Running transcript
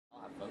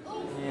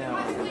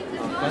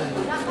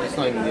It's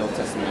not even the Old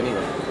Testament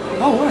anyway.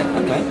 Oh, right,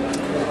 okay.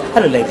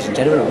 Hello ladies and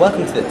gentlemen, and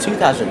welcome to the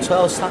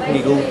 2012 Slap and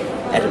Giggle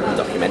Edinburgh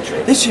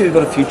documentary. This year we've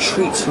got a few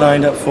treats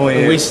lined up for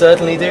you. We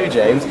certainly do,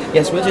 James.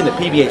 Yes, we're doing the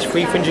PBH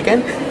Free Fringe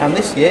again, and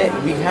this year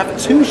we have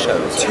two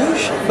shows. Two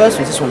shows? First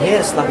one's this one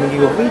here, Slap and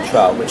Giggle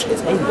Retrial, which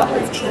is a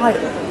live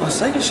trial. Our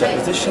second show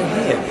is this show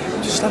here,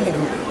 just Slap and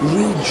Giggle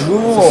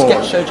Redraw. It's a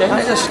sketch show, James.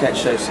 That is a sketch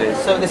show, Sid.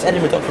 So this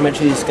Edinburgh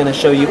documentary is going to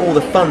show you all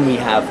the fun we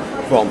have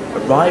from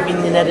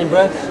arriving in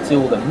Edinburgh to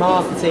all the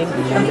marketing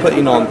and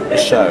putting on the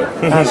show.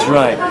 That's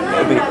right.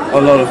 It'll be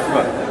a lot of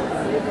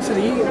fun. So, are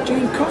you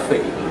doing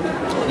coffee?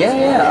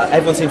 Yeah.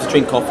 Everyone seems to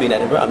drink coffee in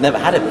Edinburgh. I've never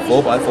had it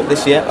before, but I thought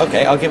this year,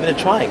 okay, I'll give it a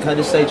try. Can I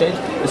just say, James,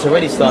 it's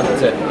already started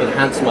to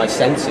enhance my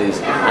senses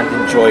and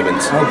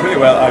enjoyment. Oh, pretty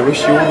well. I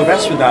wish you all the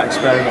best with that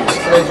experiment.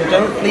 So, ladies and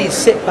gentlemen, please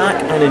sit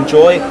back and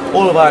enjoy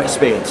all of our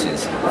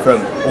experiences,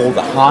 from all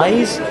the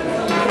highs.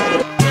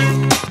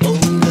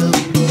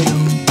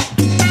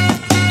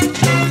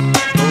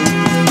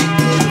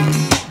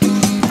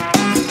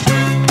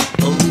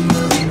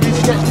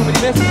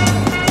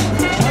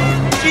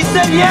 She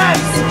said yes!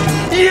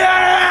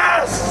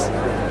 Yes!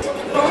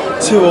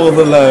 To all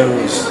the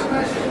lows.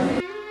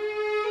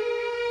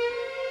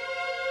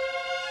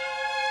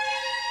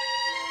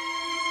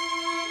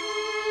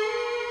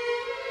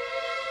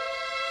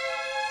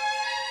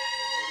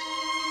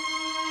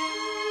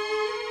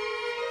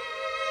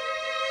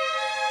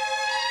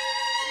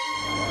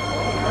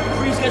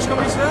 Free sketch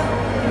comedy, sir?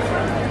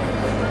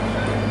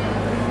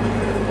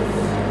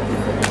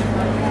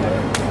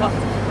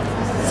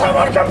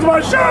 Someone come to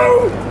my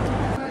show!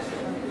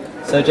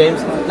 So,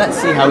 James, let's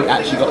see how we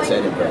actually got to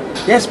Edinburgh.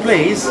 Yes,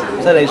 please.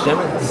 So, ladies and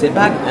gentlemen, sit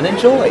back and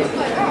enjoy.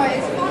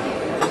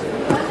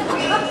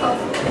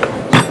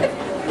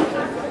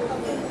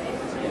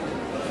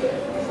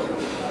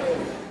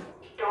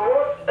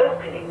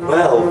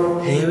 Well,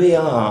 here we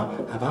are,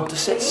 about to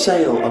set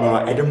sail on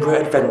our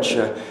Edinburgh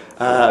adventure.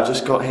 I've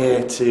just got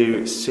here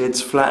to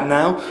Sid's flat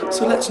now,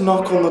 so let's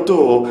knock on the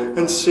door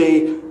and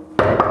see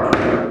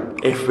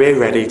if we're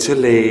ready to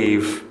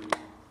leave.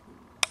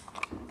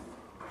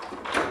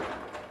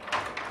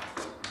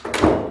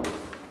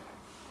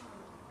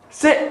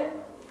 Sid!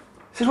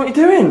 Sid, what are you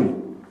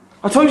doing?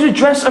 I told you to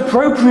dress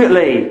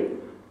appropriately.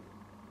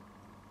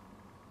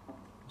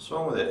 What's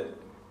wrong with it?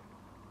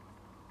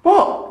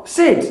 What?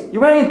 Sid,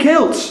 you're wearing a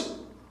kilt.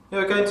 Yeah,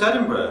 we're going to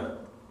Edinburgh.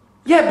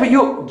 Yeah, but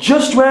you're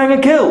just wearing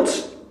a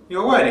kilt.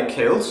 You're wearing a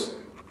kilt?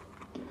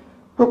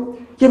 Well,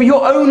 yeah, but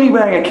you're only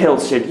wearing a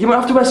kilt, Sid. You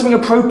have to wear something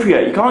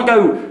appropriate. You can't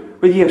go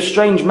with your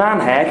strange man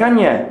hair, can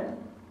you?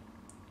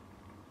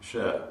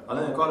 Shirt. I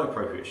think I've got an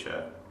appropriate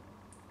shirt.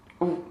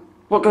 Well,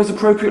 what goes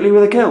appropriately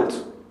with a kilt?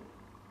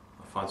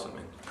 I'll find something.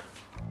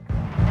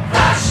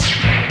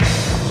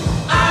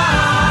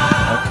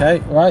 Okay,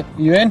 right,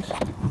 you in?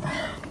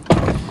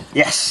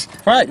 Yes.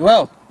 Right,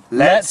 well,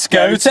 Let's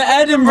go to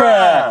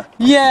Edinburgh!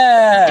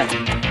 yeah!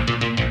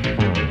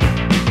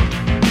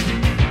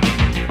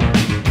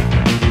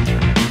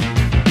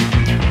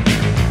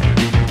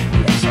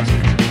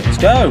 Let's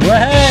go,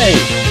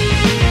 hey!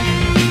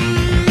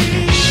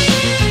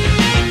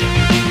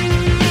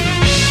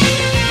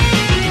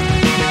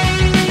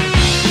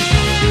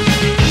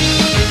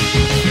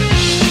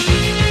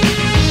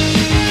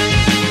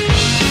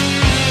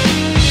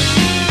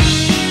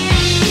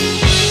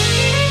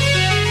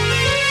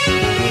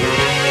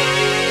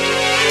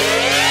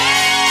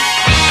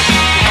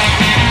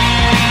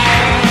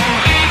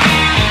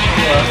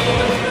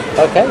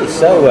 Okay,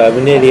 so we're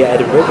nearly at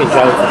Edinburgh. We've been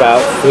driving for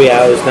about 3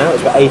 hours now.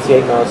 It's about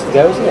 88 miles to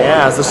go, isn't it?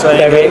 Yeah, as the saying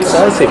Very goes.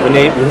 excited.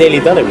 We're nearly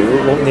done it. We've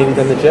nearly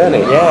done the journey.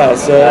 Yeah,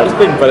 it's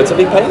been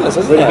relatively painless,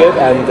 hasn't Really it? good,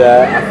 and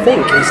I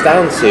think it's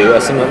down to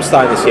something I'm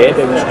starting this year, a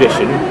bit of a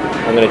tradition.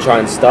 I'm going to try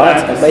and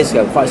start. And basically,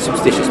 I'm quite a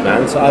superstitious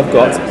man, so I've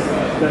got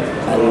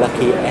a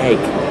lucky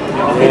egg.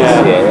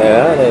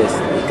 It's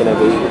going to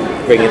be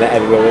bringing that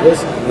everywhere with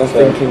us.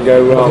 Nothing can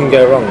go wrong. Nothing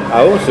can go wrong.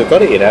 I also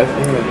got it, you know.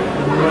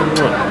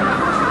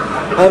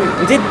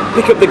 You did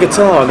pick up the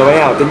guitar on the way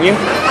out, didn't you?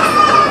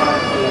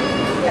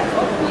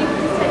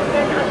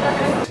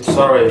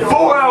 Sorry.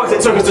 4 hours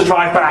it took us to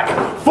drive back!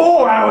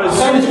 4 hours!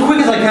 I'm as quick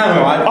as I can,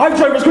 alright? I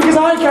drove as quick as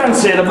I can,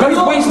 Sid.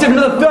 I've wasted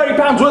another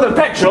 £30 worth of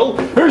petrol.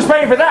 Who's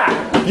paying for that?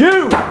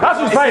 You! That's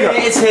who's paying for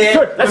it. It's here.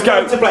 Good, let's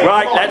go. To blame.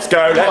 Right, let's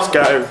go, let's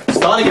go.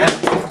 Start again.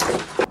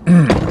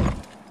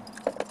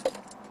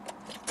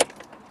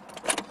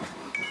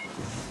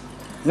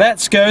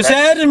 Let's go to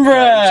Edinburgh!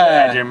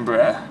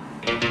 Edinburgh.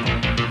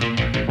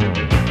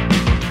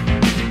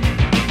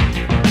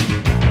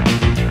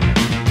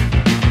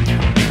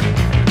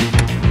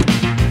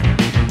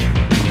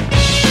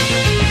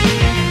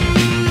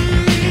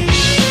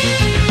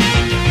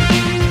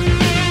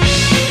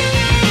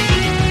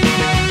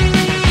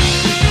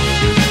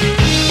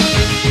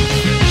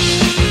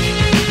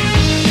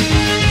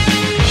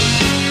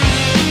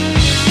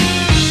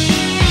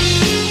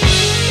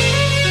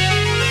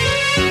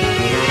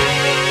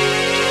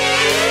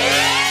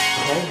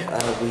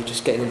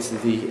 Getting into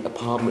the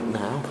apartment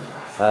now,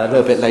 a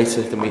little bit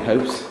later than we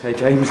hoped. Hey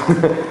James.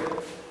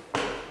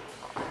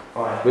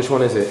 Right, Which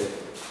one is it?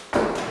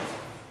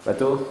 Red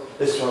door?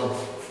 This one.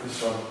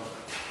 This one.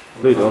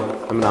 Blue door?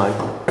 Number 9.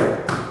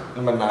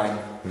 Number 9.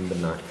 Number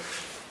 9.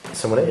 Is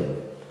someone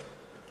in?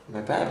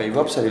 There better be.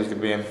 Rob said he was going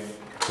to be in.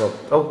 Rob.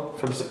 Oh,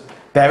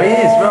 there he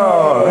is,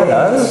 Rob!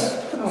 Hello.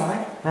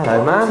 Alright.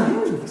 Hello,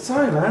 man.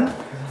 Sorry, man. I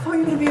thought you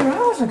were going to be here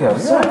hours ago.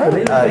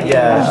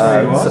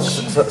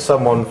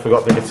 Someone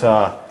forgot the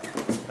guitar.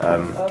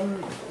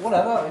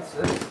 Whatever. It's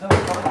no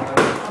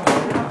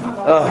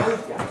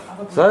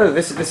So,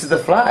 this is the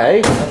flat,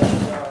 eh?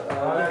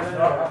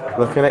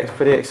 Looking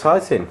pretty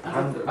exciting.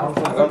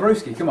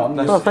 Brewski, come on.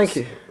 Oh, thank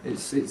you.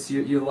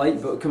 You're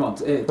late, but come on.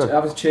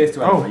 Have a cheers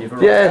to everybody. You've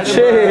arrived. Yeah,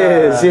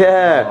 cheers,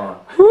 yeah.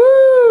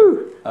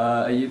 Woo!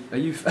 Are you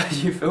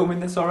filming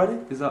this already?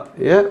 Is that?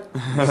 Yeah.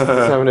 Just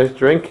having a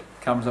drink.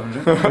 Camera's having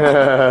a drink.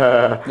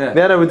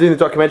 Yeah, no, we're doing the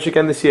documentary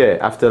again this year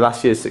after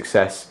last year's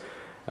success.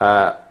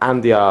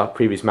 Andy, our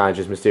previous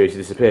manager,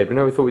 mysteriously disappeared. But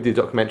no, we thought we'd do a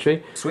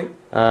documentary. Sweet.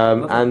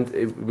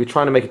 We're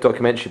trying to make a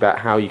documentary about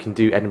how you can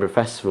do Edinburgh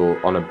Festival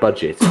on a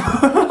budget.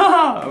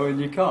 Well,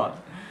 you can't.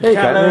 Yeah, you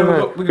can.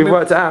 No. We've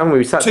worked it out, haven't we?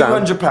 We sat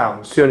down. £200.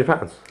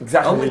 £200.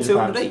 Exactly. Only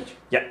 200 each?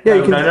 Yeah. Yeah,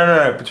 you can.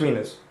 No, between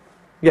us.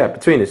 Yeah,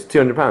 between us,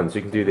 £200.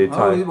 You can do the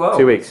entire well,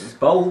 2 weeks. It's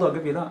bold, I'll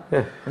give you that.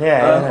 Yeah.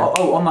 Yeah.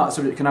 On that,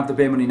 so you can have the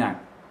beer money now.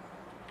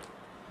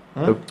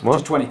 What?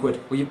 Just 20 quid.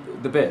 Well,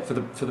 the beer for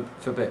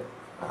beer.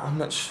 How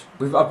much?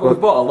 We've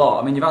bought a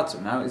lot. I mean, you've had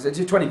some now. It's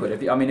 20 quid.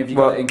 If you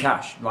got it in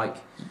cash, like.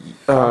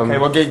 Okay,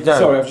 well, no.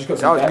 Sorry, I've just got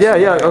some.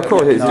 Yeah, of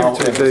course. It's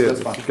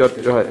that's fine.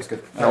 That's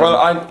good. Well,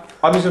 I'm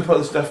just going to put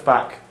the stuff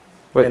back.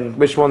 Wait,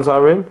 which one's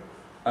our room?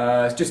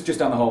 It's just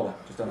down the hall there.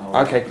 Just down the hall.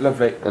 Okay,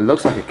 lovely. It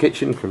looks like a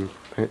kitchen from.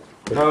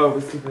 Oh,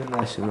 we're sleeping in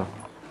there. Listen, I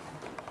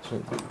just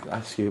want to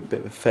ask you a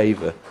bit of a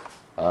favour.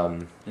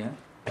 Yeah.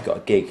 I got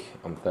a gig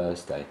on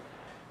Thursday,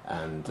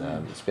 and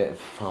it's a bit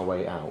far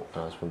away out.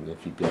 And I was wondering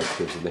if you'd be able to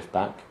give us a lift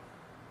back.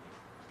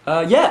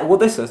 Yeah. Well,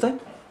 this Thursday.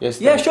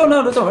 Yes. Yeah, sure.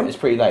 No, that's alright. It's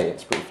pretty late.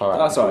 It's pretty far out.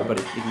 That's alright,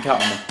 buddy. You can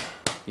count on me.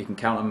 You can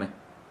count on me.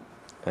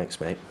 Thanks,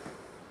 mate.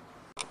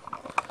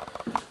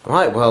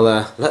 Right. Well,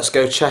 let's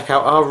go check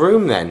out our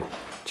room then.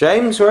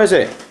 James, where is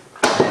it?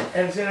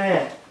 It's in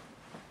here.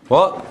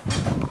 What?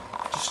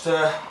 Just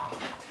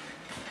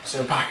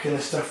unpacking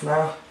the stuff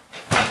now.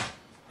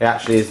 It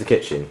actually is the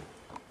kitchen.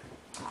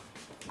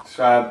 It's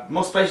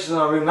more spacious than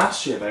our room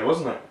last year, though,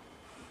 wasn't it?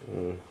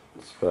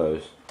 I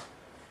suppose.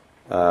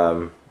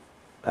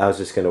 How's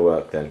this going to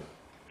work then?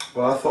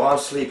 Well, I thought I'd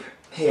sleep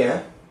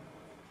here,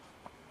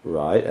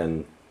 Right,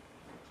 and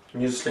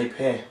and you'd sleep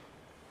here.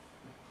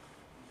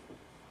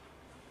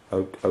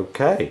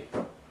 okay.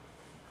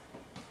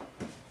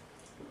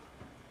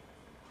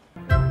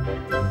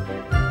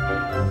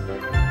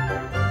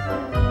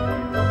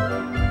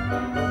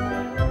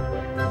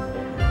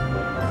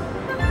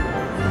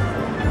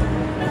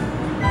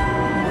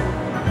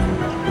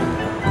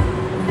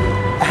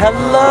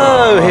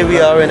 Hello, here we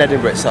are in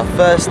Edinburgh. It's our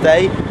first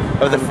day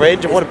of the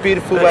Fringe, and what a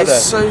beautiful weather.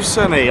 It's so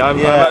sunny. I'm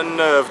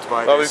unnerved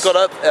by Well, this. we've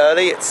got up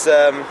early. It's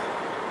 10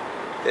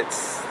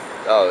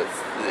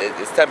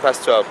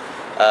 past 12.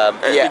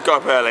 We got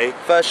up early.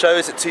 First show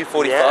is at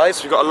 2:45. Yeah,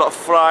 so we've got a lot of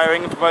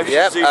flyering and promotions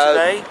to do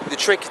today. The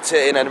trick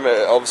in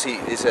Edinburgh obviously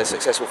is a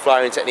successful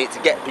flyering technique to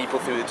get people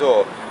through the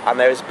door, and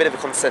there is a bit of a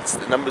consensus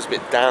that the number's a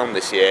bit down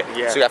this year,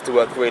 so we have to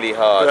work really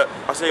hard. But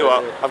I'll tell you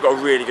what, I've got a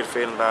really good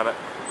feeling about it.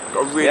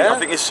 I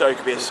think this show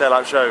could be a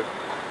sellout show.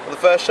 On the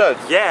first show?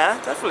 Yeah,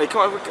 definitely.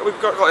 Come on, we've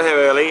got here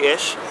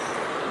early-ish.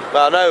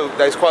 Well, I know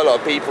there's quite a lot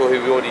of people who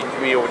we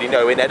already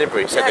know in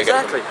Edinburgh. So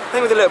Exactly. I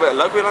think with a little bit of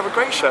luck, we'll have a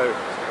great show.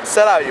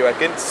 Sell out, you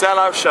reckon?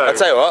 Sellout show. I'll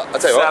tell you what.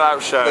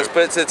 Sellout show. Let's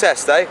put it to the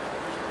test, eh?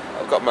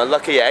 I've got my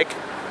lucky egg.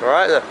 All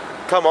right,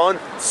 come on,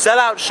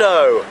 sellout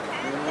show.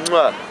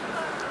 Mwah.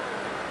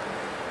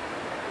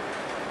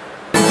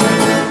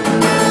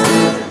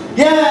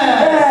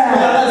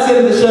 Yeah! That's the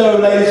end of the show,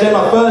 ladies and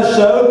gentlemen. Our first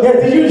show. Yeah,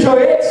 did you enjoy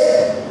it?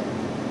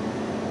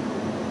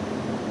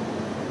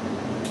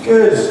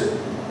 Good.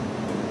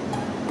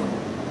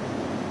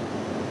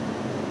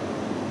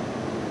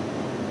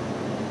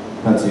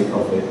 Fancy a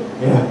coffee?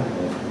 Yeah.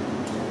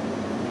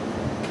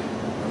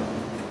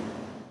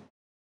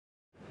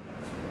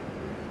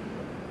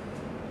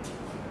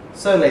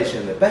 So, ladies and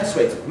gentlemen, the best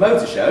way to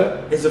promote a show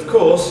Is of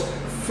course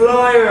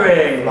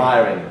flyering.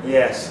 flyering.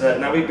 Yes.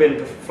 Now we've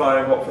been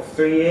flying for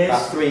 3 years.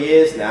 About 3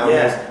 years now.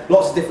 Yeah. There's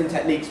lots of different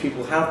techniques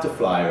people have to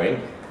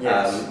flyering.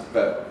 Yes.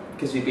 But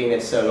because we've been here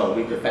so long,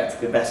 we've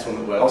perfected the best one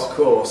that works. Of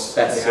course.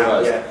 Best we to have,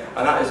 us. yeah.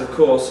 And that is of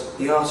course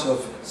the art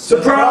of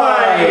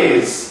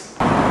surprise.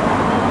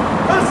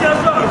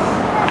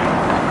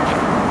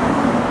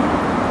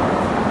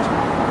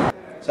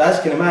 So as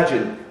you can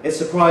imagine, it's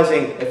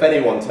surprising if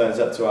anyone turns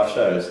up to our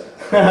shows.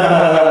 I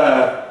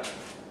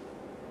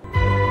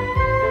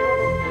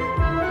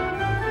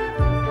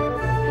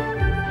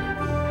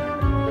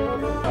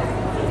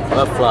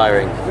love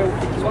flying.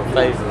 It's my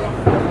favourite.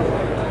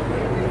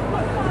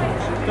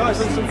 Guys,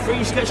 there's some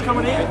free sketch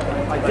coming in.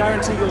 I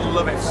guarantee you'll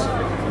love it.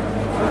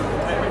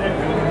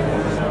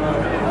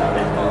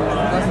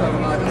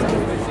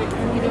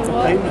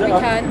 We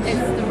can.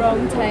 It's the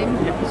wrong time.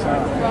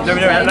 No,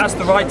 that's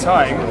the right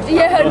time.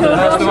 Yeah, no,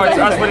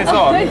 that's when it's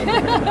on.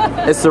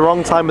 It's the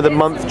wrong time of the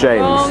month,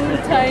 James. Wrong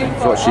time.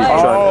 That's what she's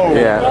trying.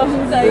 Yeah.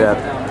 Wrong time. Yeah.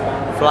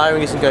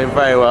 Flying isn't going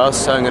very well,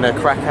 so I'm going to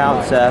crack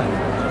out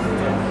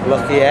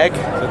Lucky Egg.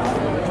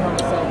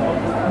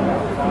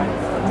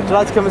 Would you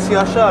like to come and see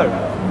our show?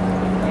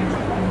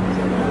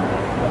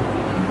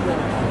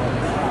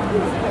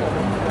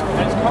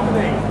 It's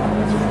comedy.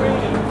 It's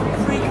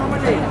free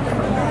comedy.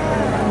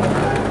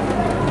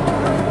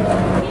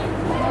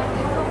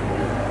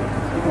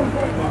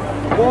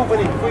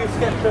 Award-winning free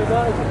sketch show,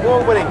 guys.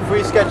 Award-winning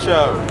free sketch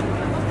show.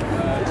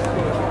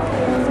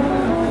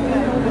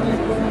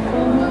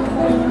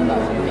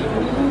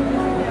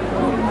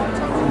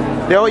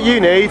 You know what you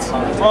need?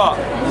 What?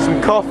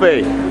 Some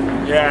coffee.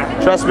 Yeah.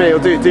 Trust me, it'll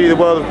do you the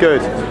world of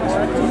good.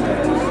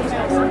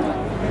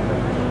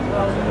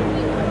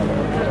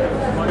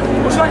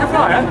 Would you like a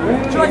flyer?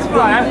 Would you like a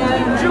flyer?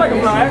 Would you like a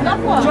flyer?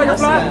 Would you like a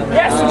flyer?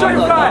 Yes, would you like a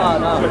flyer?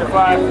 Would you like a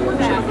flyer? Would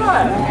you like a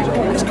flyer?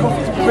 This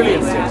coffee's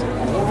brilliant, Sid.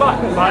 Flyer.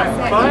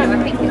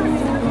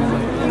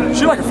 Would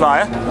you like a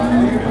flyer?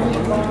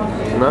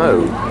 No.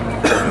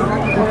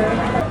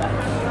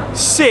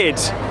 Sid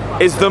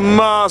is the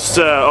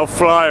master of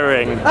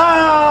flyering.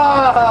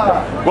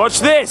 Watch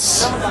this!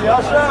 See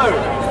our show.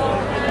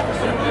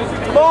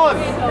 Come on.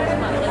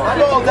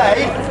 Not all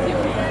day.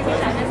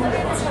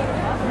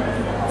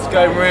 It's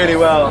going really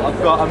well.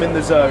 I'm in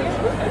the zone.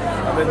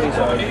 I'm in the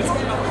zone.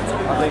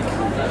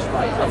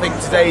 I think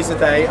today's the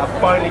day.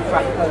 I've finally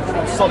cracked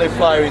a solid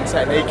flying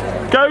technique.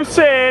 Go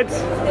Sid!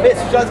 Mitch,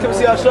 would you like to come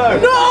see our show?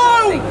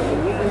 No!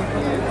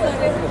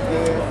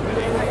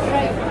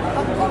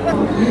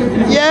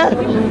 Yeah?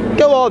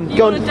 Go on.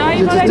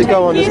 Just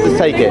go on, just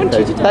take it.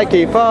 Thank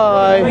you,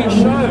 bye.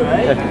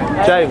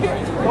 James.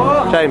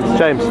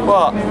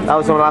 What? That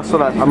was the last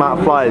one. I'm out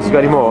of flyers. You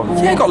got any more?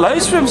 Yeah, I got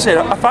loads for him, Sid.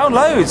 I found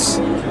loads.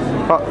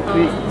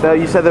 But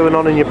you said they were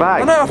not in your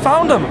bag. I know, I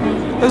found them.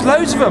 There's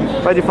loads of them.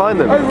 Where'd you find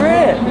them? Over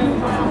here.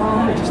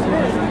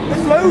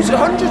 There's loads,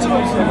 hundreds of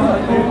them.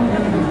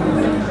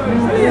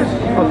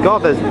 Oh God,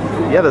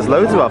 there's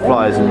loads of our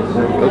flyers.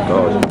 Oh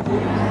God.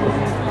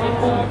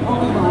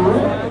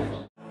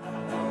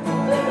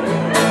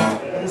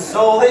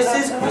 So this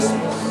is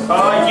Christmas.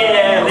 Oh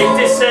yeah, late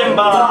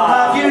December. What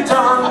have you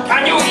done?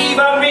 Can you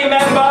even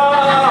remember?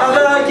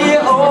 Another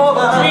year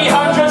over.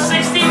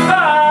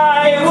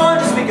 365. The world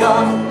has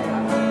begun.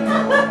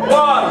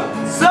 One.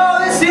 So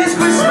this is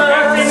Christmas.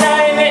 Every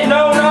name it,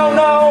 no.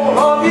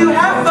 Hope you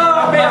have A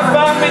fun. bit of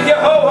fun with your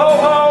ho.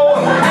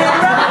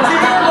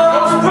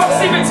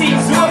 Proximity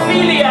to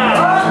Ophelia.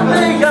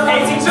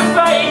 18 to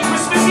 30,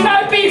 Christmas in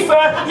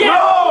Ibiza. Yeah.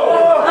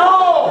 No!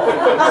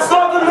 That's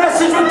not the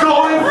message we're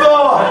going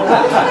for!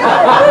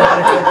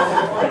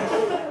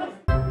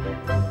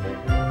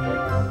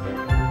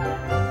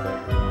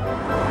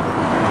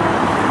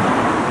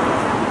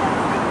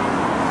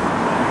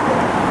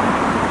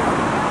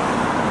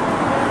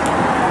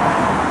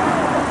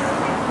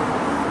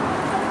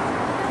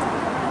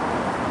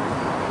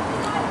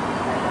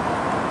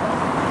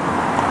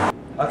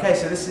 Okay,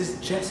 so this is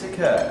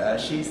Jessica.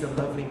 She's the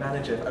lovely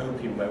manager of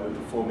Opium, where we're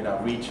performing our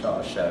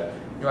Recharge show.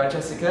 You alright,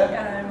 Jessica?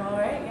 Yeah, I'm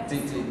alright,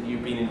 yes.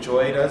 You've been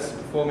enjoying us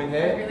performing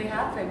here? I really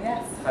have been,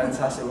 yes.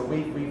 Fantastic. Well,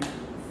 we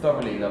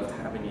thoroughly loved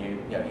having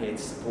you, here to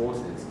support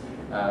us.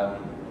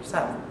 Just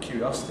out of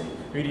curiosity,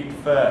 who do you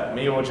prefer,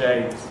 me or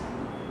James?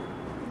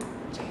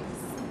 James.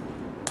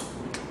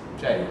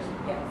 James?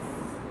 Yes.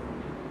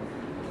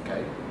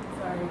 Okay.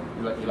 Sorry.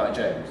 You like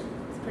James?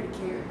 It's pretty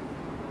cute.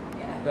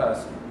 Yeah. He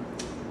does.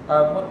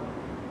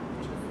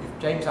 If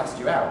James asked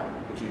you out,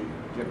 would you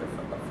go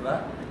up for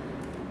that?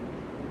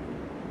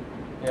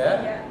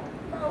 Yeah? Yeah.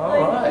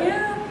 Alright.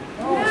 Yeah.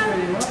 Oh, that's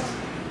really nice.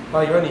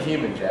 Well, you're only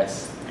human,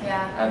 Jess.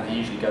 Yeah. And he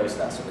usually goes to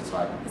that sort of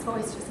time. His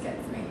voice just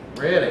gets me.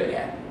 Really?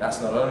 Yeah. That's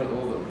not only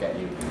all that will get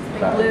you. Big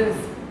blues.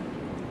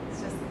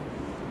 It's just,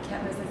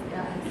 can't resist the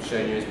eyes. He's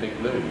showing you his big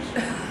blues.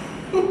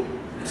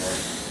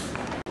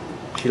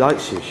 She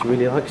likes you, she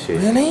really likes you.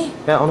 Really?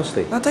 Yeah,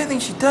 honestly. I don't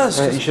think she does.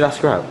 You should ask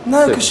her out.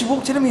 No, because she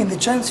walked in at me in the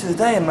gym the other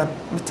day and my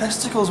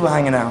testicles were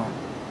hanging out.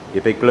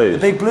 Your big blues?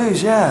 The big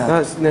blues, yeah.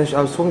 No,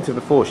 I was talking to her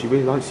before, she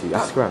really likes you.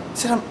 Ask her out.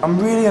 Said I'm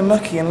really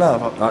unlucky in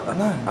love. I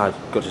know. I've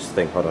got just to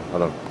think, hold on.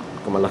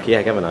 Got my lucky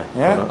egg, haven't I?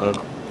 Yeah? Hold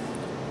on.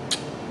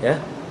 Yeah?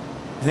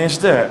 You think I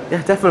should do it?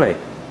 Yeah, definitely.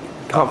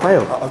 Can't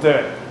fail. I'll do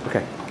it.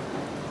 Okay.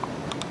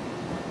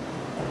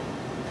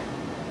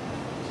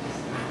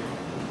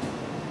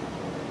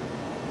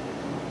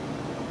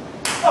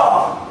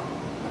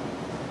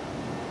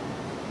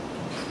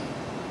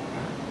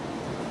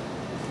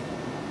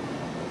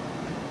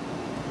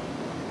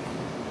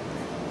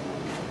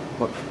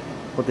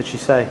 What did she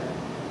say?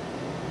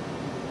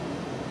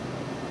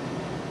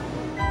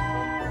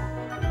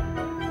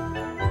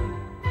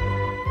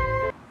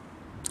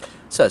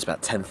 So it's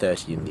about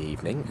 10:30 in the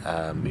evening.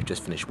 We've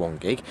just finished one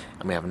gig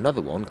and we have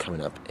another one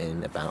coming up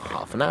in about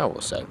half an hour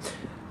or so.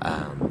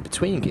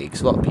 Between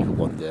gigs, a lot of people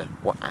wonder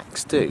what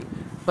acts do.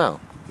 Well,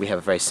 we have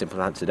a very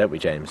simple answer, don't we,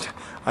 James?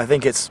 I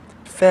think it's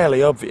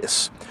fairly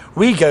obvious.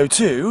 We go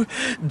to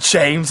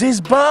James's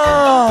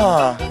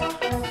bar.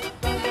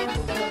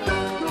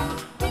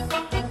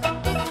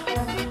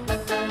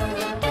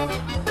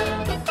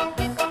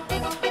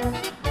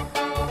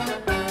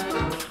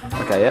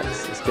 Okay, yeah,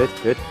 it's good,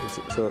 good.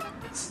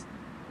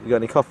 You got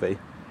any coffee?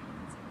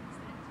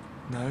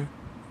 No.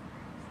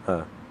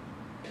 Oh.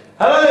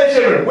 Hello there,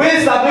 children.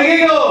 We're Slap and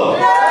Giggle.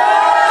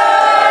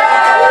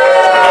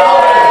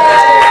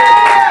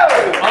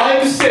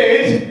 I'm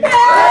Sid.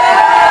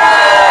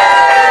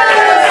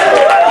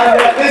 And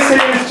this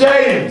is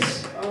James.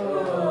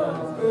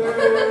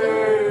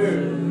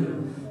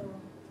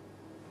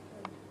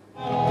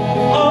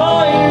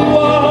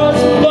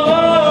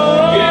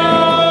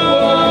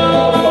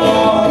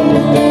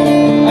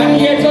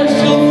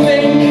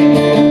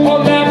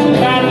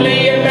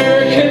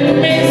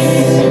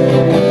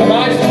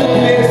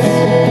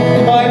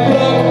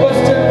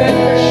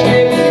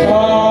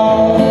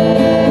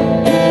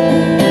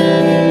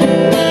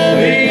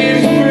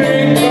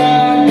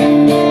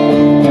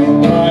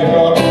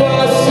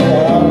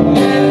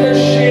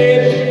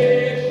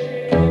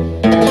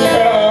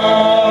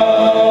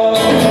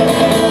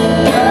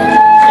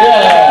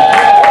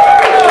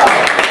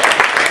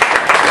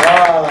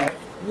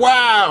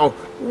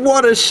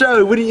 What a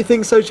show! Wouldn't you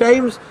think so,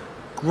 James?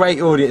 Great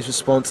audience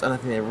response, and I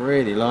think they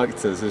really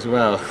liked us as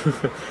well.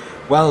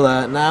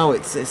 Well, now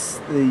it's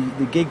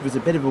the gig was a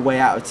bit of a way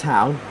out of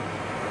town.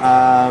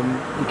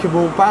 You can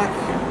walk back.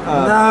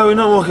 No, we're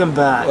not walking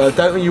back. Well,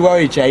 don't you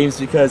worry, James,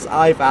 because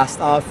I've asked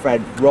our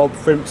friend Rob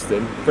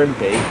Frimpy,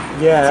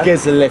 to give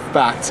us a lift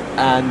back,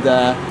 and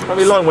won't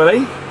be long, will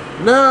he?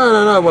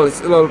 No.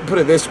 Well, put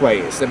it this way: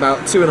 it's about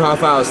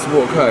 2.5 hours to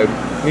walk home.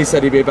 And he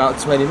said he'd be about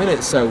 20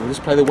 minutes, so we'll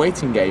just play the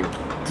waiting game.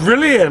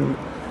 Brilliant.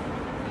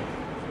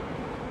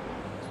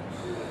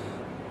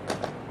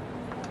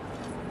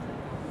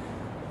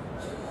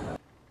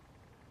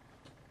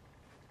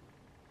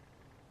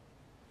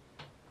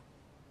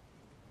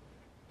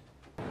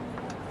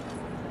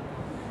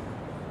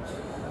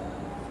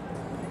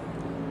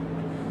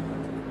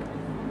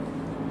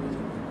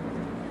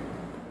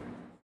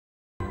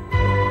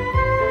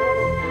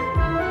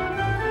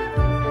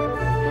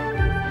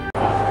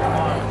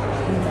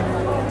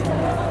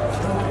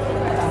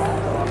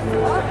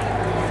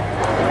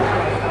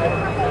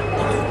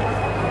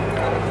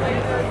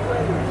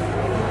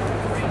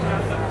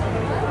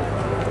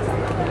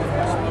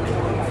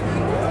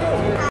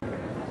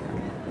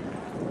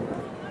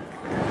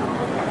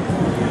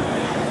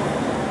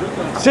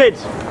 Sid!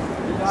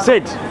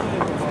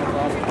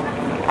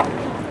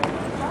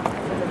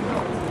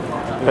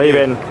 Where you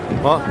been?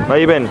 What? Where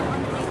you been?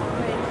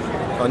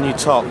 Got a new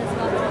top.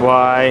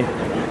 Why?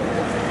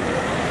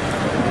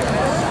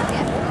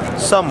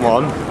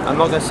 Someone, I'm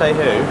not going to say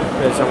who,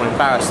 because I won't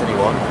embarrass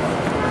anyone,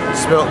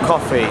 spilled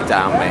coffee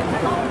down me.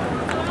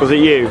 Was it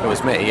you? It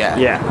was me, yeah.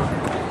 Yeah.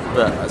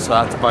 But so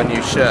I had to buy a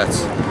new shirt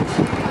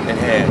in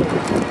here.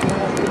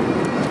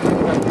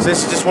 So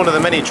this is just one of the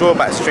many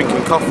drawbacks to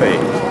drinking coffee.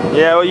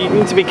 Yeah, well, you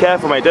need to be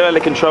careful, mate. Don't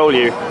let it control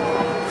you.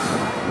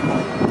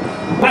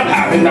 I'm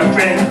having a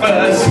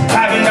breakfast,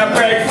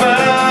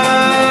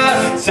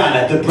 Sat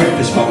at the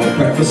breakfast bar with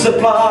breakfast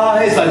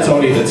supplies. Like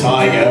Tony the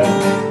Tiger,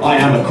 I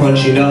am a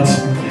crunchy nut.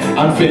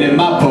 I'm filling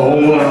my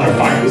bowl like a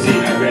fine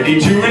cuisine. I'm ready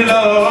to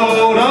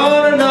reload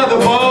on another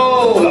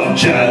bowl of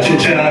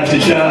Cheerios.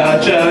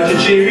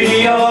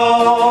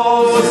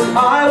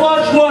 I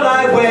watch what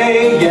I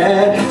weigh,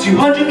 yeah.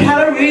 200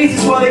 calories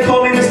is why they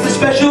call me Mr.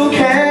 Special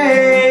K.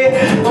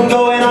 I'm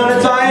going on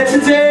a diet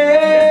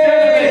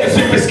today. A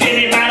super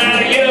skinny man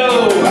out of you.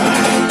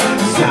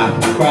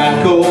 Snap,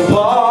 crackle,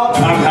 pop.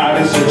 I'm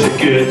having such a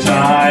good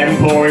time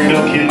pouring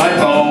milk in my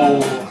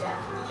bowl.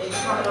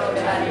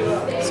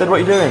 Sid, what are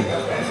you doing?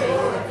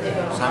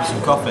 Just have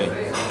some coffee.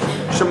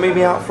 Shouldn't we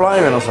be out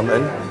flying or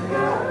something?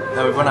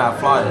 No, we've run out of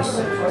flyers.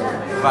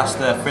 We've asked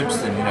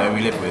Frimpston, you know, who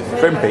we live with.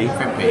 Frimpy,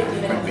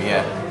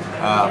 yeah.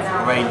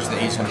 Arranged that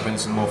he's going to bring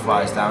some more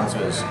flyers down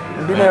to us.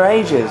 We've been there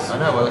ages. I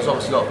know, well, there's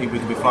obviously a lot of people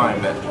who could be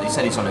flying, but he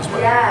said he's on his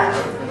way.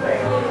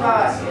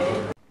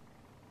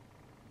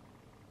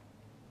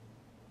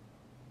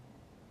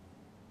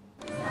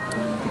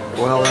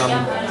 Well,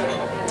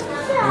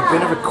 we've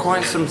been here for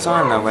quite some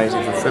time now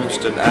waiting for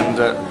Frimpston, and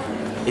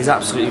he's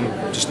absolutely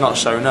just not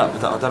showing up. I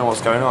don't know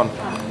what's going on.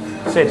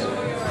 Sid,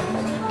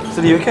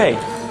 are you okay?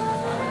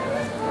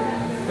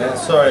 Yeah,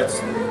 sorry,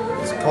 it's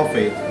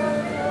coffee.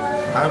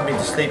 I haven't been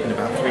to sleep in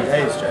about 3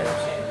 days, James.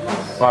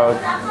 Right,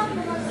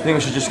 do you think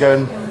we should just go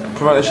and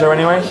promote the show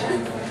anyway?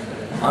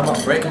 I'm up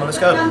for it, come on, let's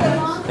go.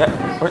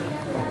 Yeah, right.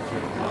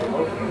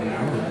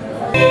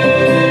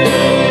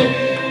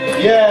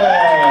 Yeah!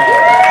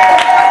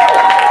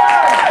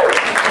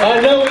 I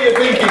know what you're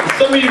thinking.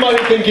 Some of you might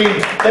be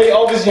thinking, they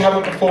obviously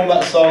haven't performed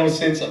that song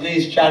since at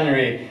least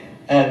January,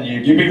 and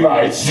you'd be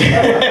right.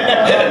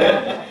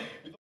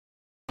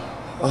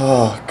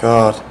 Oh,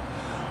 God.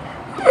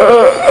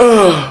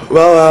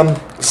 Well,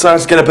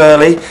 decided to get up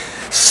early,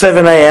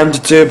 7 AM to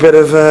do a bit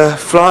of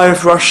flying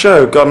for our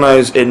show. God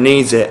knows it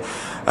needs it.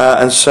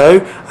 And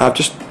so, I've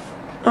just...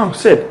 Oh,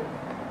 Sid.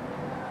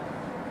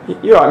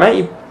 You alright,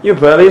 mate? You're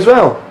burly as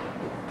well.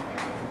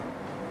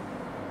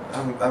 I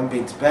haven't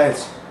been to bed.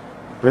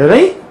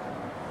 Really?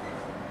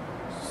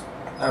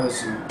 I had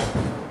some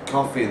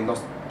coffee and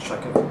lost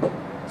track of...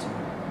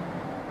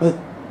 Do you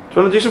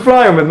want to do some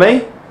flying with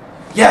me?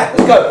 Yeah,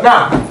 let's go,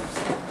 now!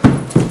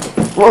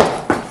 What?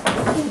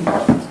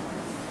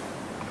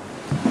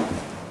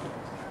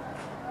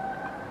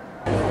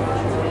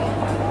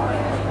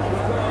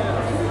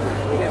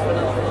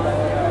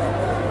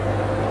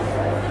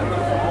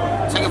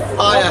 Take a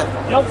flyer!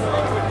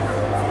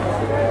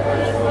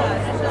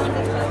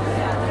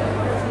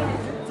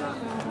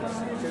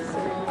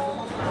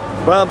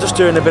 Well, I'm just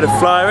doing a bit of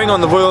flying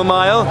on the Royal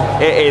Mile.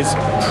 It is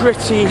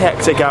pretty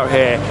hectic out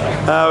here.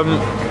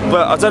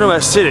 But I don't know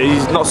where Sid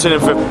is. He's not seen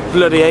him for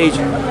bloody age.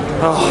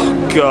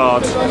 Oh,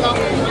 God.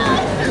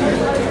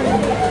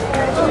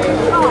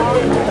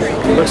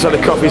 Looks like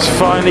the coffee's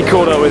finally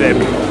caught up with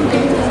him.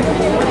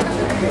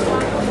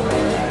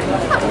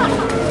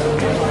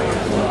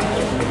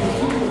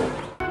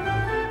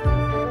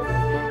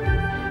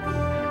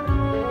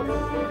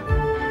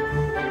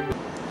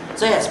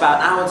 So yeah, it's about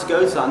an hour to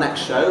go to our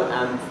next show,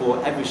 and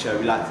for every show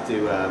we like to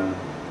do a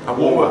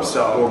warm-up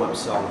song. Warm-up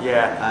song.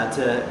 Yeah.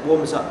 To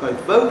warm us up both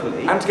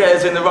vocally And to get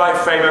us in the right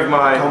frame of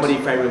mind. comedy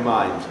frame of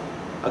mind.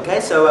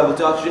 Okay, so we'll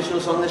do our traditional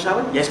song then, shall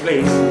we? Yes,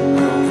 please.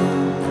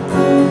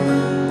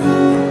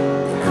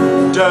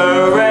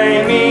 Do,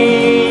 re,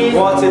 mi.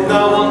 What if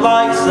no one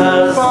likes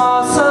us?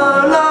 For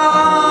so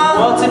long.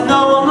 What if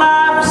no one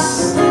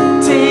laughs?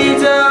 Ti,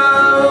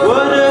 do.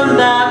 Wouldn't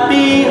that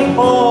be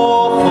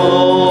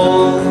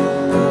awful?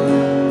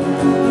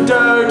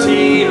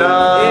 Dirty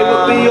love. It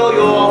would be all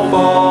your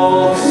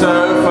fault. So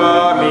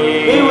for me.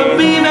 It would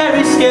be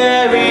very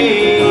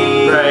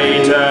scary.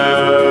 Pray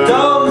do.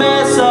 Don't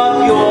mess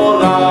up your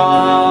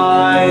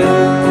life.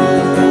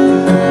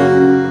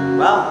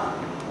 Well,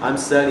 I'm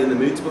certainly in the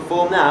mood to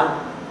perform now.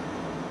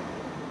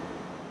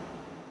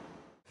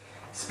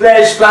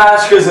 Splish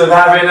splash because I'm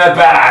having a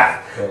bath.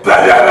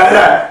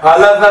 I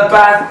love a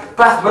bath.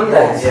 Bath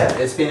Mondays. Yeah,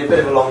 it's been a bit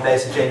of a long day,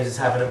 so James is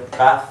having a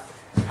bath.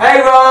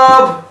 Hey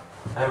Rob!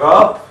 Hey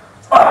Rob.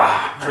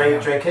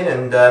 Drinking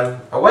and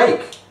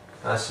awake.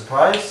 Nice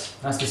surprise.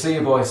 Nice to see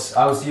you, boys.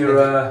 How's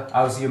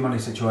your money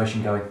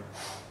situation going?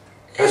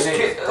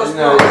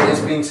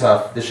 It's been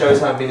tough. The shows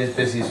haven't been as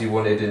busy as you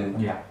wanted,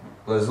 and Yeah.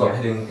 well, there's a lot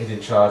of hidden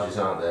charges,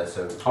 aren't there?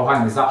 So Oh,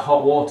 hang on, is that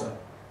hot water?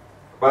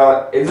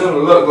 Well, it doesn't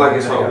look like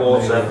it's hot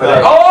water,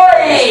 but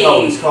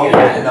it's cold.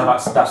 Yeah, no,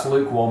 that's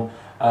lukewarm.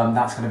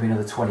 That's going to be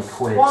another 20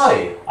 quid.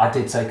 Why? I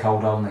did say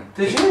cold only.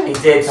 Did you? he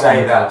did Come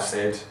say on, that, Rob.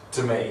 Sid,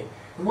 to me.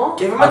 What?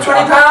 Give him I'm a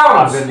 £20.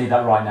 I'm going to need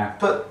that right now.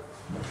 But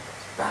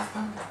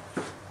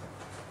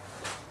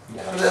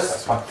Yeah,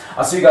 that's fine.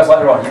 I'll see you guys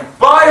later on. Yeah?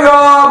 Bye,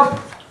 Rob!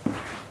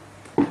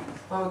 how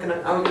are we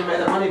gonna make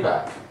that money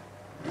back?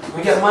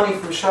 We get money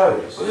from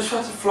shows. We'll just try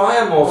to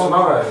fly more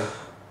tomorrow.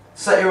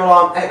 Set your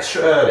alarm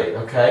extra early,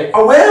 okay?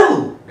 I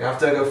will! You have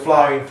to go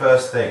flying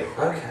first thing.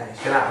 Okay. It's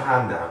getting out of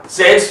hand now.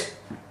 Sid!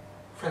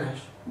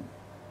 Finish.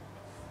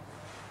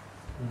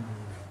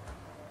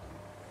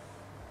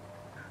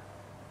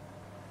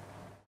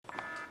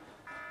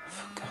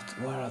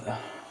 God, where are they?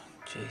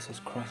 Jesus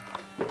Christ.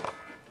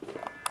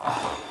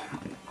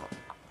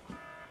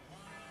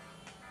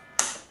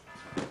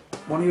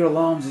 One of your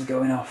alarms is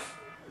going off.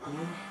 I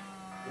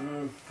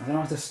don't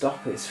know how to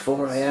stop it. It's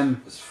 4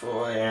 AM. It's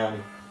 4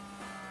 AM.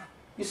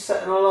 You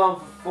set an alarm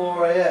for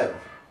 4 AM?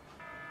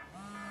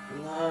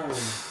 No.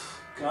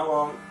 Come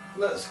on,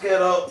 let's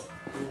get up.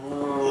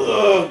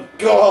 Oh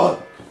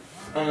God!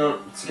 Hang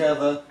on,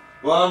 together.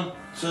 1,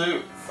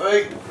 2,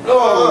 3.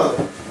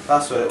 Oh!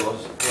 That's what it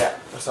was. Yeah,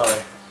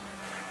 sorry.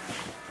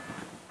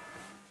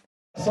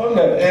 Song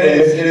then. It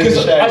is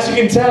a shame. As you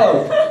can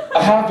tell,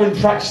 I have been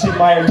practicing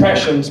my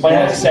impressions, my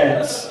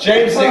accents.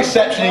 James is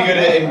exceptionally good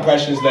at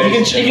impressions,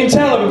 ladies. You can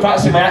tell I've been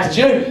practicing my accents.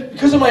 You know,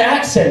 because of my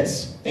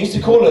accents, they used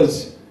to call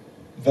us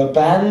the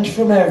band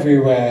from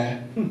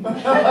everywhere.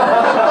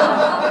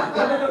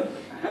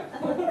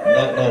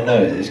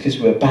 No, it's because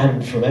we're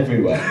banned from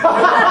everywhere.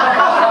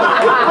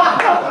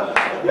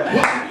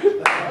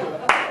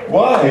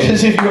 Why?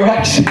 Because of your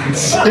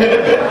accents.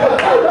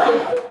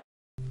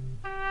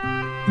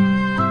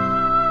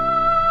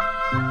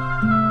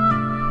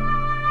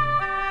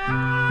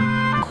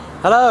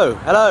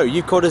 Hello,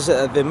 you've caught us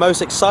at the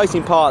most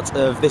exciting part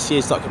of this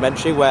year's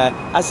documentary where,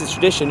 as is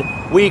tradition,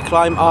 we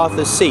climb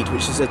Arthur's Seat,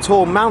 which is a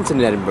tall mountain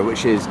in Edinburgh,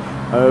 which is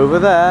over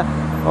there.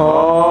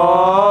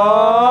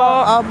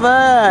 Oh, up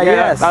there,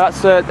 yes.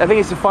 That's, I think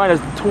it's defined as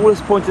the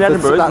tallest point in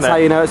Edinburgh, That's how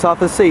you know it's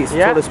Arthur's Seat, it's the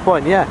tallest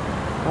point, yeah.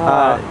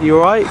 You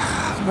alright?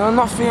 No, I'm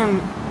not feeling...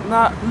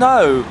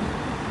 No.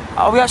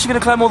 Are we actually going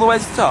to climb all the way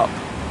to the top?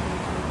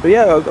 But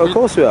yeah, of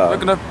course we are.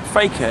 We're going to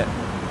fake it.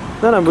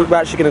 No, we're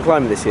actually going to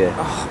climb it this year.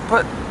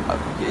 But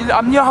you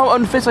know how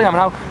unfit I am and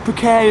how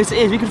precarious it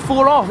is. We could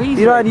fall off easily.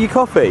 You don't have any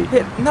coffee?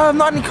 No, I'm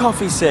not any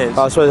coffee, Sid.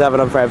 I suppose I have an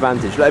unfair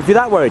advantage. Like, if you're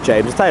that worried,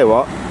 James, I'll tell you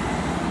what.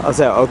 I've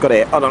got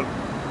it. Hold on.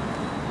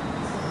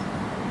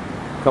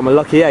 Got my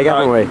lucky egg,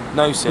 haven't we?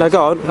 No, Sid. No,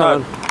 go on. No.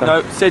 Hold on.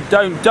 No, Sid,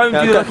 don't do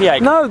the lucky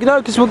egg. No,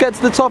 because we'll get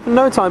to the top in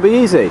no time. Be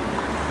easy.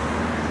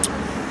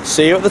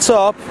 See you at the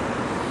top.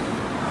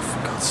 Oh,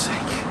 for God's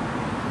sake.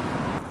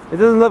 It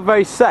doesn't look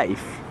very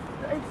safe.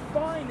 It's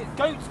fine.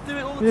 Goats do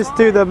it all the You just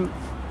time. do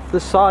the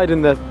side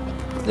and the.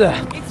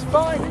 It's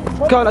fine.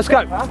 Go on, let's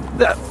go.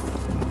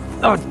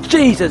 Oh,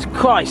 Jesus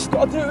Christ.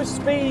 Got to do it with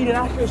speed and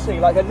accuracy,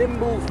 like a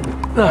nimble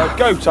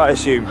goat, I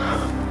assume.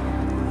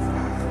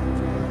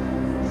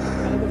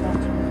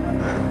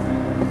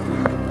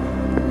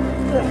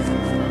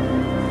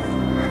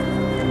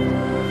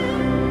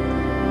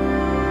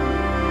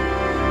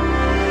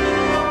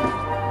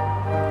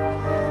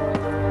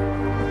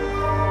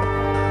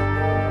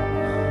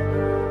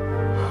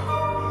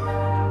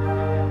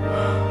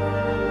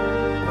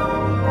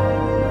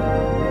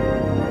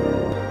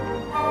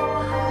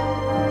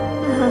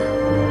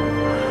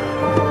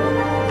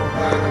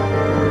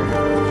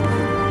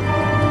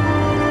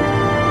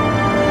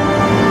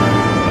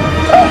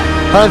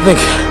 I don't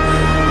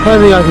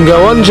think I can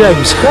go on,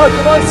 James. No,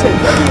 come on, Sid.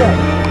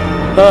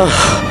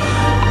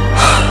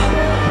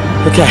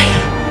 Okay.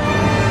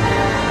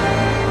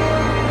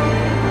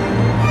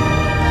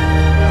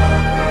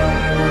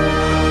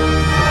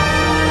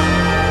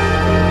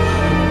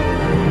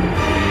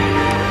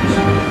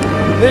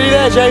 Nearly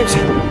there, James.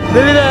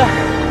 Nearly there.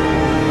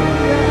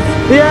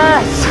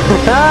 Yes!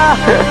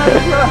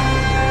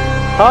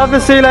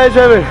 Arthur's Seat, ladies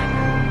and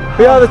gentlemen.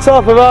 We are at the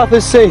top of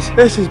Arthur's Seat.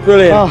 This is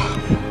brilliant. Oh.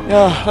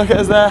 Yeah, look at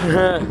us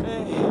there.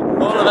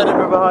 All of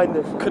Edinburgh behind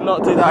us. Could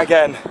not do that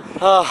again.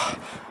 Oh.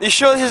 You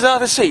sure this is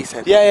Arthur's Seat,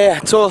 Sid? Yeah,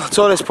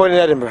 tallest point in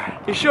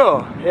Edinburgh. You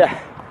sure? Yeah.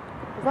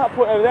 That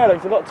point over there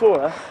looks a lot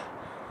taller.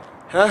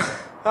 Huh?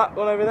 That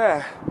one over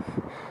there.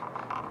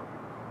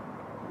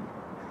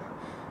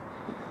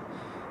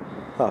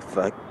 Oh,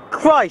 for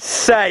Christ's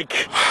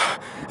sake!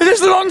 Is this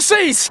the wrong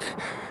seat?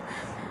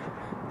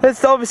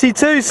 There's obviously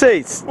two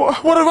seats.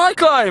 What have I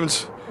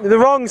climbed? The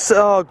wrong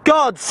oh,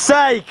 God's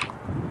sake!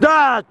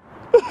 Ah!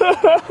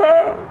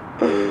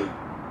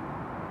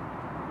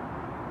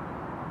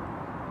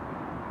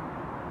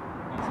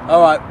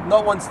 Alright,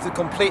 not wanting to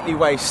completely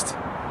waste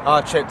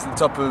our trip to the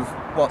top of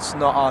what's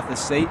not Arthur's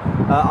Seat,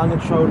 I'm going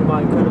to try one of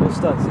my incredible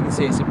stunts. You can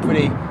see it's a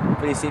pretty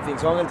steep thing,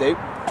 so what I'm going to do,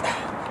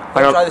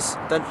 don't try this,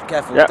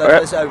 careful, don't try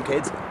this at home,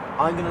 kids.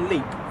 I'm going to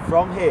leap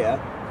from here,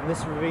 from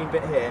this ravine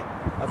bit here,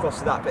 across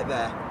to that bit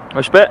there.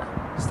 Which bit?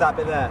 Just that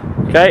bit there.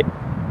 Okay.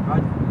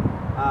 Right?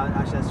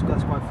 Actually,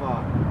 that's quite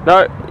far.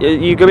 No,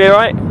 you gonna be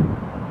alright?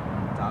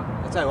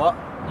 I'll tell you what.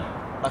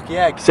 Lucky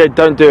egg. Sid,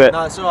 don't do it.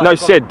 No, it's alright. No,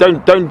 Sid,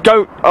 don't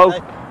go. Oh.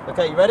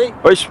 Okay, you ready?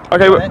 Which?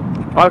 Okay,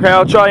 okay.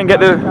 I'll try and get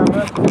the.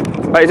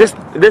 Wait, is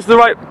this the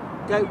right?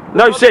 Go.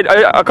 No, Sid,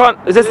 I can't.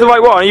 Is this the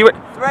right one? Are you?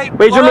 Three.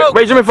 Where you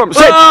jumping from?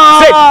 Sid! Sid!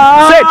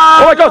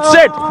 Oh my God,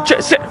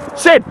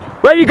 Sid!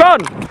 Where have you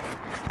gone?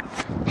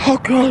 Oh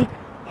God,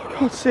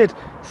 Sid,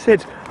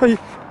 are you...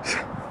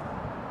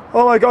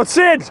 Oh my God,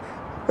 Sid!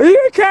 Are you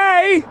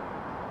okay?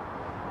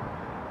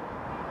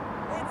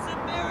 It's a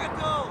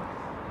miracle!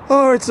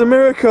 Oh, it's a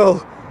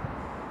miracle.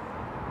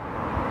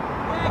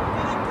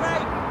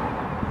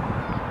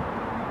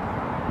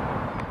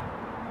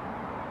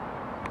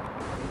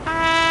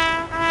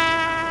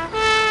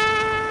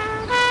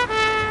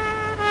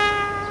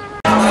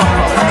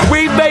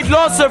 We've made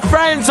lots of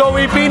friends while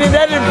we've been in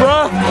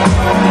Edinburgh.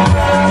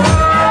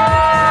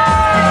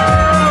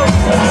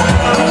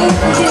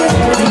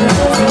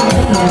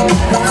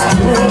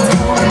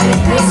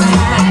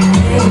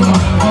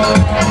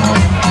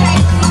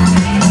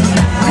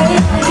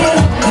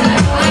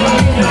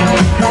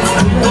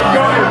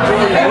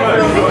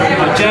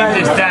 James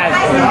is dead.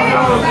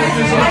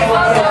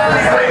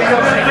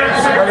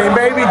 Well, he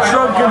may be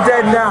drunk and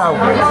dead now,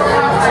 but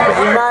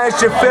he managed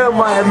to film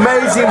my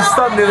amazing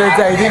stunt the other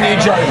day, didn't you,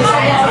 James?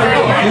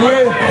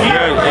 You?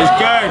 It's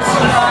good.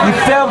 You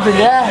filmed it,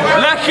 yeah?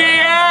 Lucky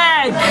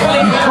egg!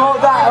 You caught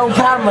that on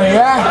camera,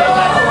 yeah?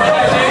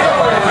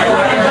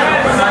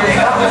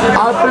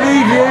 I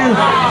believe you,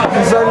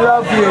 because I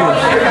love you.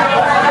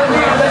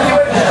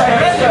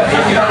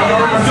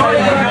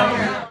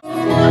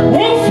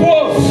 Woof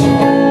woof!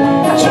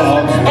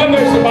 Tom, I'm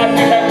most of my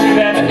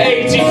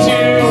 282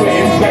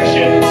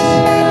 impressions.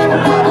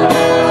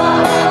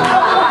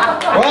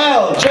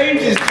 Well,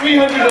 James's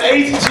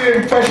 382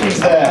 impressions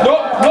there.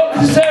 Not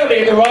necessarily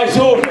in the right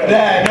order.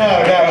 There, no,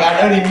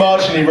 and only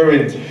marginally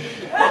ruined.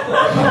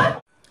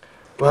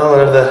 Well,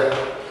 another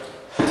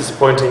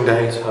disappointing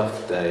day.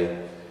 Tough day.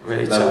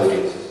 Really No tough.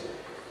 audiences.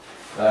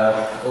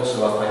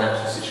 Also, our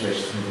financial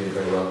situation isn't doing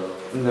very well.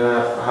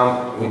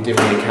 No, We didn't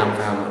really account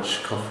for how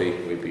much coffee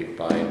we'd be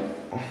buying.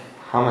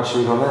 how much have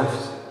we got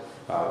left?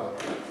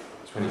 About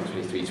 20,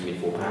 23,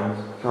 24 pounds.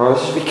 Oh,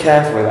 let's just be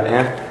careful with that,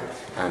 yeah?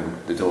 And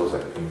the door's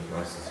open,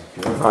 nice and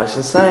secure. Nice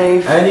and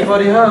safe.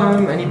 Anybody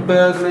home? Any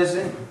burglars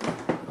in?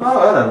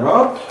 Oh, hello,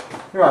 Rob.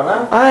 You right,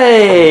 man?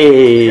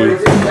 Hey! What are you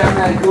doing down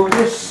there,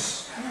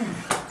 gorgeous?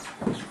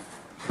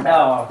 Oh,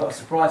 I've got a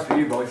surprise for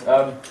you boys.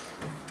 I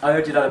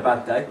heard you'd had a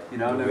bad day, you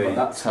know, I know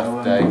about that.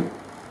 Tough day.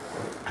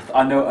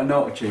 I know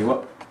what to cheer you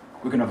up.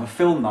 We're going to have a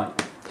film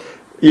night.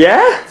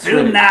 Yeah?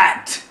 Film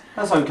night!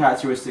 That's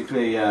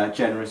uncharacteristically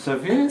generous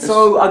of you.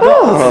 So I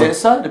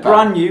got a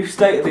brand new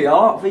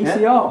state-of-the-art VCR.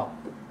 Yeah.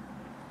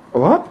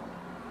 What?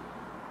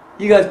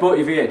 You guys bought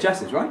your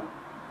VHSs, right?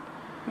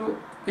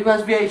 Who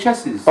has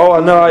VHSs? Oh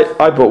no,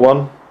 I bought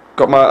one.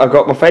 I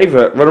got my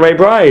favourite, Runaway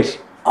Bride.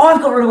 Oh,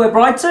 I've got Runaway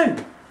Bride too.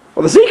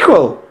 Well, the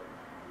sequel.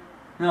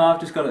 No, I've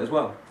just got it as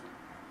well.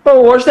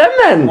 Oh, watch them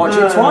then. Watch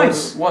it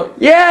twice. What?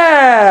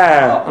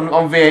 Yeah.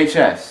 On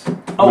VHS.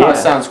 Oh, that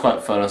sounds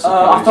quite fun. I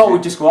suppose. I thought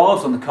we'd just go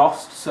halves on the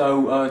cost,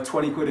 so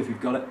 20 quid if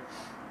you've got it.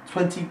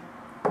 20.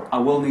 I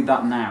will need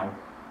that now.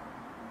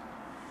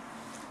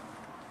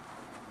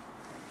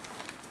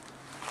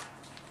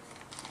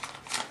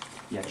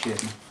 Yeah,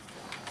 cheers, man.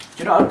 Do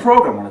you know how to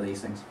program one of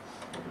these things?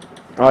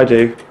 I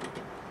do.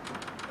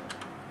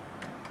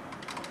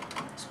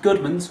 It's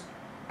Goodman's.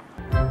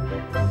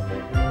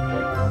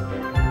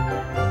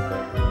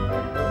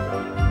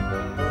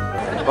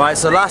 Right,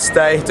 so last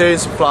day, doing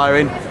some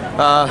flying.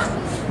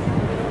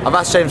 I've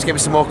asked James to get me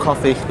some more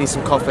coffee, need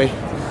some coffee.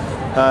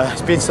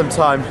 It's been some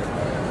time.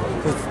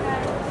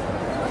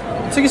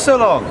 It took you so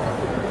long.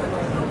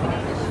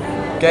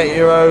 Get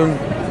your own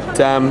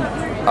damn...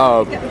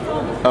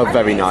 Oh,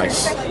 very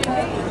nice.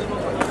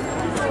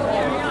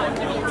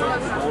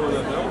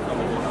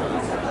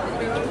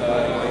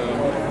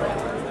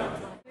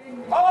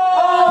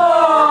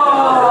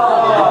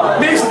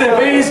 Mr.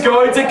 B's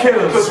going to kill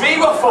us. Because we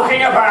were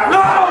fucking about.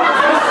 No!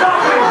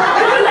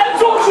 The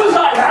laptops was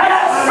like that.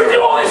 Yes. We do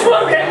all this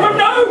work here for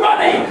no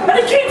money, and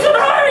he keeps on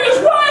hiring us.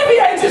 Why have he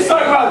hates us so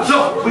much?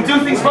 Look, we do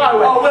things my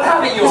way. Oh, we'll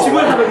have it your way. Yes, we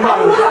will have it my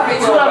way. We'll have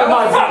it your way. We'll have it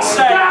my way. Fuck's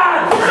sake.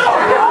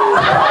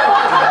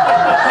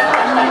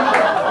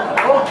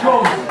 Oh,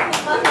 come.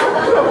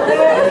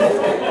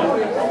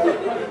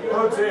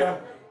 Oh,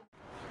 dear.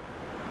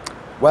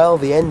 Well,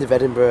 the end of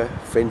Edinburgh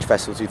Fringe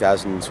Festival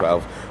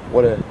 2012.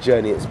 What a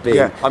journey it's been.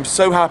 Yeah, I'm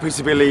so happy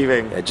to be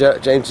leaving. Yeah,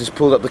 James just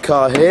pulled up the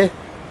car here,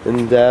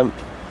 and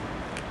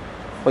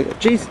wait,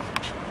 jeez,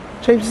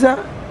 James, is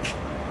that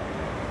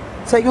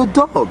your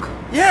dog?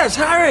 Yeah, it's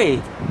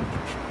Harry.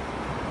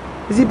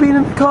 Has he been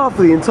in the car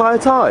for the entire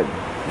time?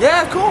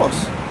 Yeah, of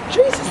course.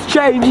 Jesus,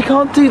 James, you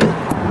can't do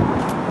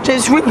that.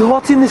 James, it's really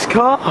hot in this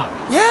car.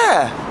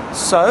 Yeah.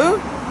 So?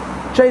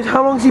 James,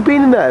 how long has he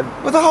been in there?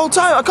 Well, the whole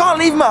time. I can't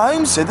leave him at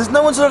home, Sid. There's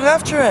no one to look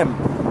after him.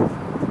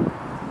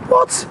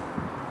 What?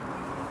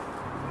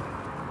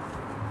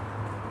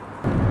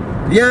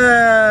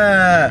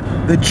 Yeah,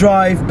 the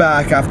drive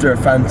back after a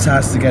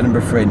fantastic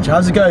Edinburgh Fringe.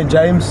 How's it going,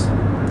 James?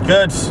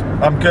 Good.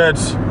 I'm good.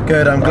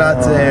 Good, I'm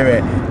glad to hear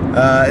it.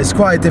 It's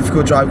quite a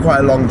difficult drive, quite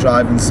a long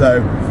drive, and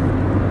so,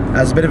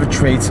 as a bit of a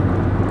treat,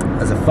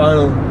 as a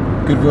final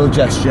goodwill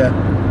gesture,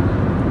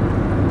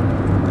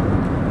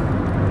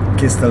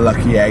 kiss the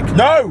lucky egg.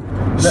 No!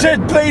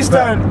 Sid, please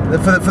don't!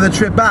 For the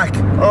trip back.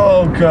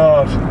 Oh,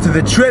 God. To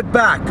the trip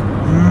back.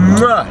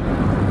 Mwah.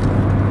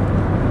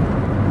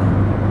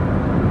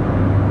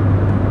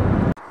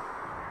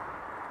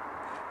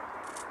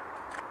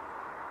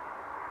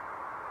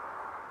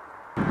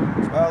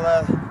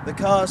 Well, the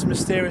car's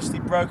mysteriously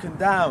broken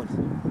down.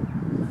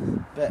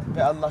 Bit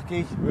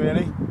unlucky,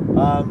 really.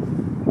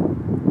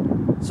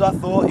 So I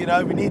thought, you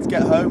know, we need to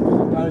get home.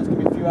 It's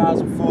going to be a few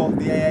hours before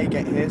the AA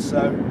get here,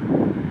 so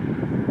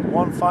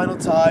one final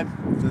time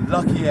for the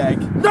lucky egg.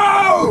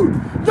 No!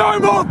 No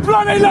more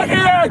bloody lucky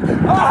egg!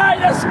 I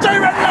hate the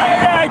stupid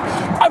lucky egg!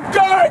 I'm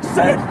going,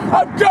 Sid!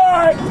 I'm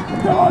going!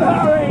 Come on,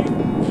 Harry!